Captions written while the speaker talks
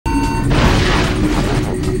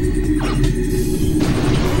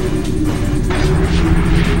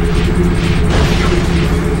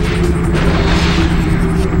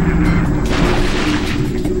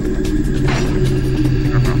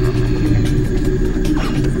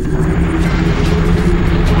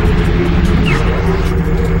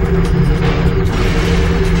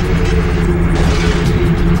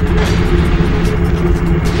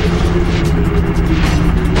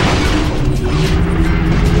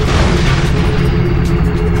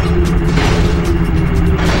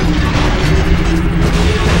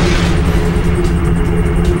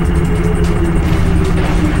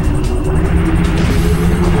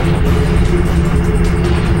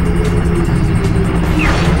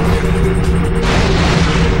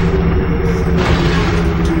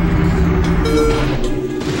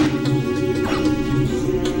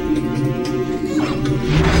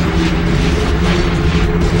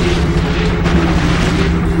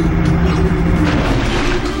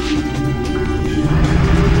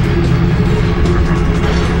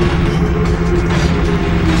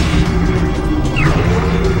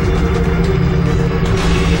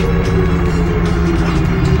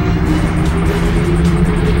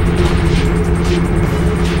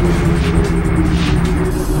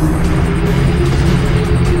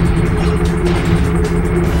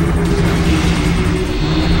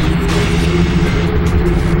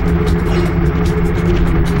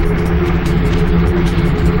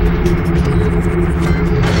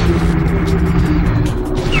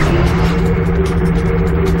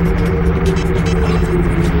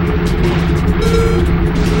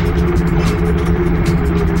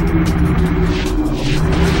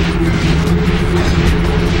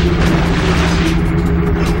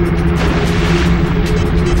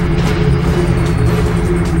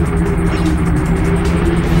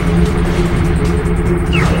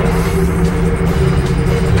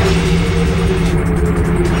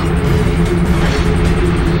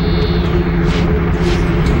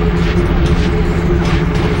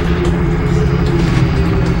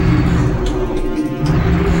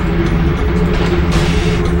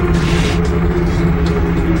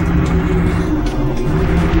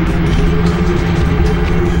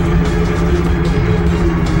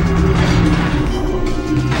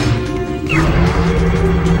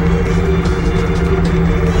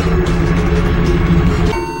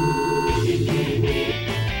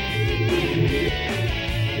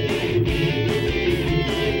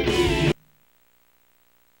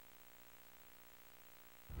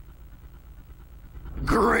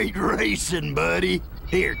racing, buddy.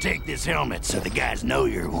 Here, take this helmet so the guys know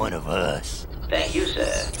you're one of us. Thank you,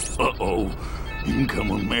 sir. Uh-oh.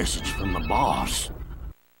 Incoming message from the boss.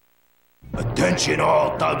 Attention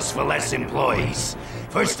all Thugs for Less employees.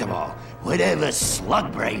 First of all, whatever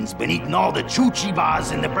slug brain's been eating all the choochie bars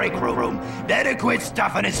in the break room, better quit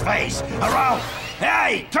stuffing his face, or I'll...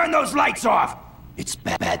 Hey, turn those lights off! It's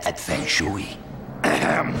bad feng shui.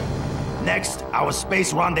 Next, our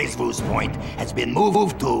space rendezvous point has been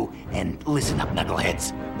moved to, and listen up,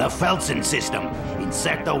 knuckleheads, the Felsen system in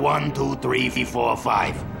Sector 1, 2, 3, 4,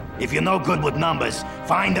 5. If you're no good with numbers,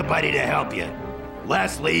 find a buddy to help you.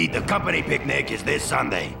 Lastly, the company picnic is this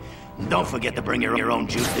Sunday. Don't forget to bring your own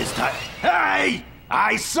juice this time. Hey!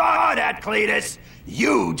 I saw that, Cletus!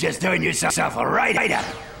 You just earned yourself a write-up.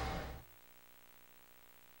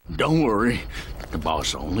 Don't worry. The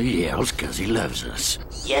boss only yells because he loves us.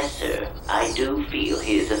 Yes, sir. I do feel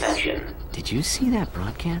his affection. Did you see that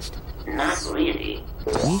broadcast? Not really.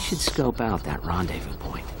 We should scope out that rendezvous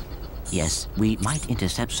point. Yes, we might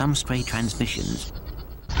intercept some stray transmissions.